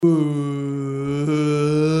Welcome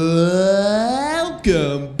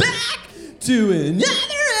back to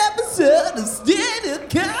another episode of Stand-Up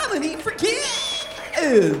Comedy for Kids.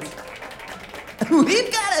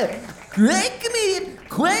 We've got a great comedian,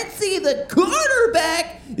 Quincy the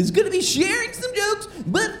Quarterback, is going to be sharing some jokes,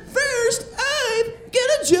 but first, I've got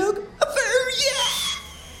a joke for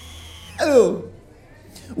you.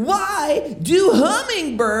 Why do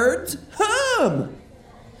hummingbirds hum?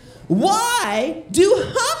 Why do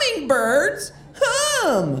hummingbirds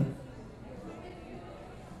hum?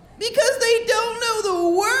 Because they don't know the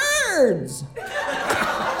words.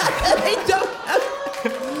 They don't know.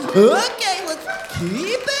 Okay, let's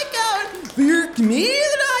keep it going for your comedian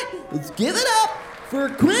of the night. Let's give it up for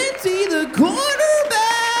Quincy the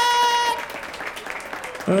Quarterback.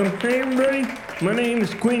 Hey everybody, my name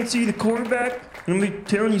is Quincy the Quarterback. I'm going to be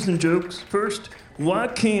telling you some jokes. First, why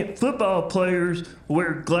can't football players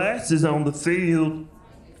wear glasses on the field?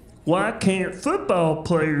 Why can't football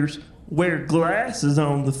players wear glasses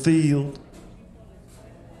on the field?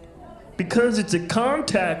 Because it's a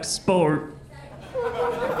contact sport.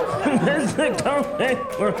 That's the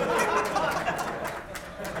contact sport.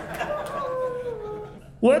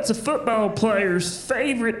 What's a football player's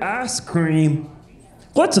favorite ice cream?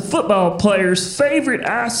 What's a football player's favorite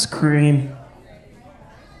ice cream?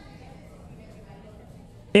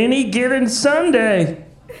 Any given Sunday.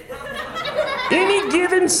 Any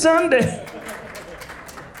given Sunday.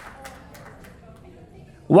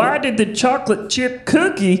 Why did the chocolate chip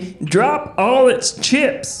cookie drop all its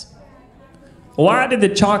chips? Why did the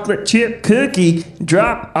chocolate chip cookie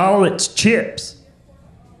drop all its chips?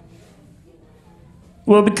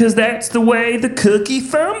 Well, because that's the way the cookie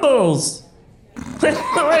fumbles. That's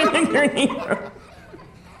the way the cookie fumbles.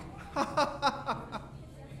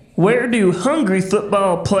 Where do hungry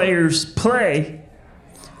football players play?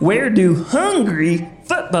 Where do hungry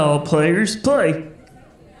football players play?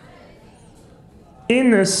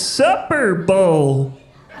 In the supper bowl.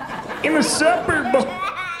 In the supper bowl.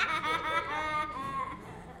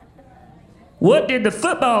 What did the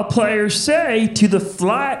football player say to the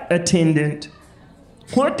flight attendant?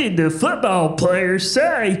 What did the football player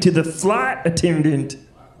say to the flight attendant?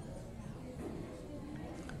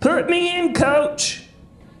 Put me in, coach.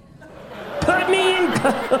 Put me in,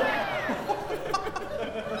 coach.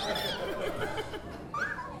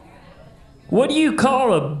 What do you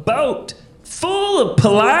call a boat full of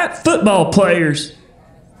polite football players?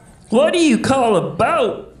 What do you call a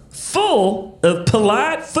boat full of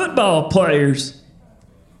polite football players?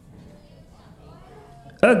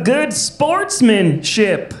 A good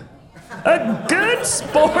sportsmanship. A good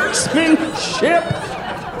sportsmanship.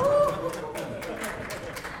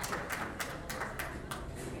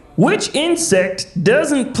 Which insect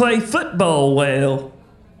doesn't play football well?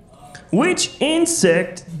 Which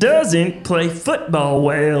insect doesn't play football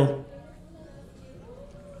well?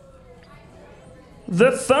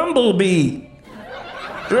 The fumblebee.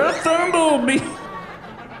 The fumblebee.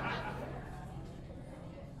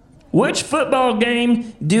 Which football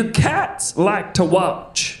game do cats like to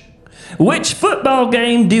watch? Which football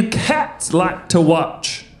game do cats like to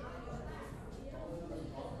watch?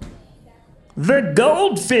 The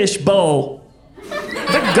Goldfish Bowl.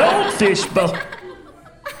 The Goldfish Bowl.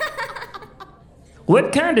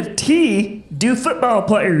 What kind of tea do football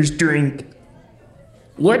players drink?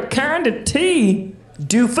 What kind of tea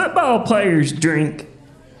do football players drink?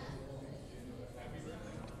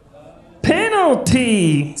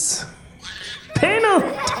 Penalties.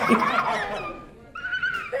 Penalties.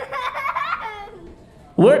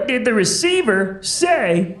 What did the receiver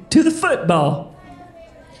say to the football?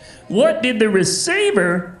 What did the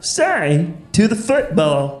receiver say to the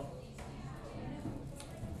football?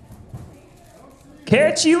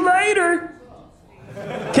 Catch you later.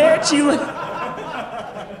 Catch you later.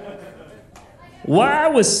 Why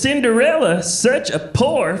was Cinderella such a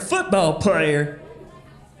poor football player?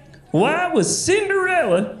 Why was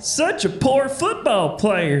Cinderella such a poor football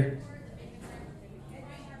player?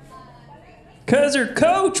 'Cause her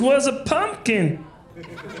coach was a pumpkin.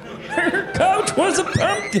 Her coach was a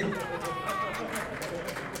pumpkin.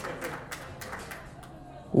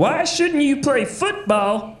 Why shouldn't you play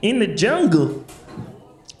football in the jungle?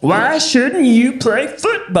 Why shouldn't you play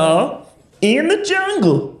football in the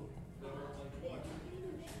jungle?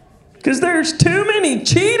 'Cause there's too many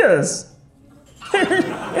cheetahs. Too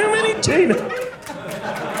many cheetahs.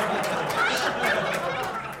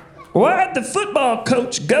 Why'd the football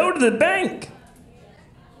coach go to the bank?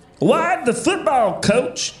 Why'd the football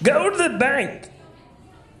coach go to the bank?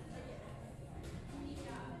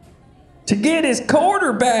 To get his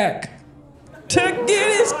quarterback. To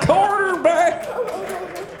get his quarterback.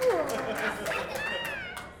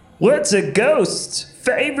 What's a ghost's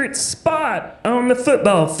favorite spot on the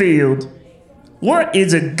football field? What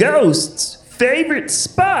is a ghost's favorite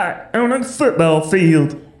spot on a football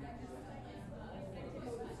field?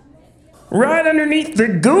 Right underneath the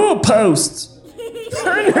goalposts.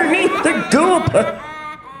 Underneath the goalposts.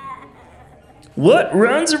 What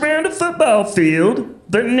runs around a football field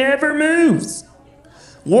but never moves?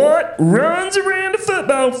 What runs around a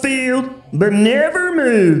football field but never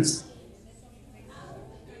moves?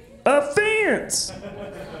 A fence.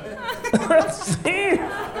 A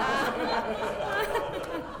fence.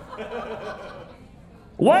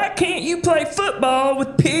 Why can't you play football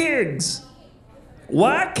with pigs?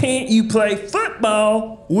 Why can't you play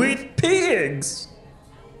football with pigs?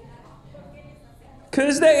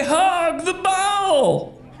 'Cause they hog the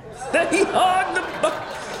ball. They hog the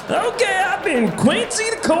ball. Okay, I've been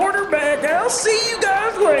Quincy the Quarterback. I'll see you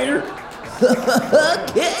guys later.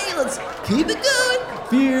 Okay, let's keep it going.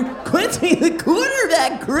 For your Quincy the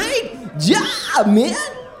Quarterback, great job, man.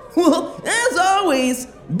 Well, as always,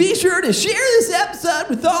 be sure to share this episode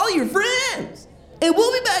with all your friends. And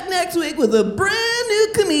we'll be back next week with a brand new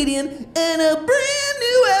comedian and a brand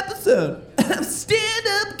new episode. I'm Stan